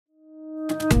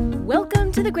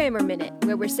Welcome to the Grammar Minute,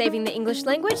 where we're saving the English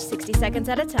language 60 seconds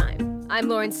at a time. I'm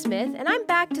Lauren Smith, and I'm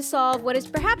back to solve what is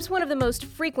perhaps one of the most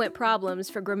frequent problems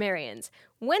for grammarians.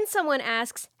 When someone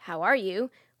asks, "How are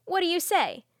you?" what do you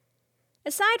say?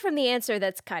 Aside from the answer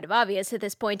that's kind of obvious at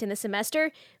this point in the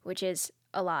semester, which is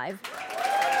alive,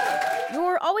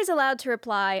 you're always allowed to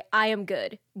reply, "I am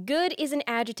good." Good is an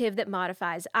adjective that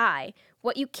modifies I.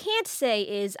 What you can't say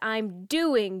is, "I'm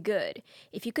doing good."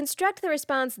 If you construct the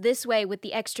response this way with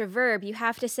the extra verb, you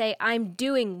have to say, "I'm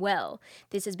doing well."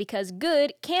 This is because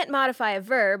good can't modify a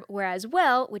verb, whereas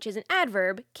well, which is an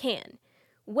adverb, can.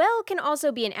 Well can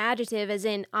also be an adjective, as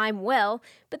in, "I'm well,"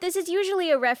 but this is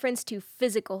usually a reference to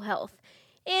physical health.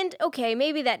 And okay,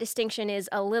 maybe that distinction is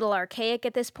a little archaic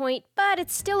at this point, but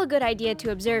it's still a good idea to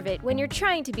observe it when you're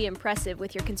trying to be impressive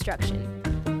with your construction.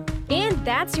 And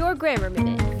that's your Grammar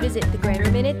Minute. Visit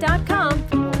thegrammarminute.com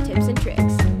for more tips and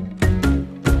tricks.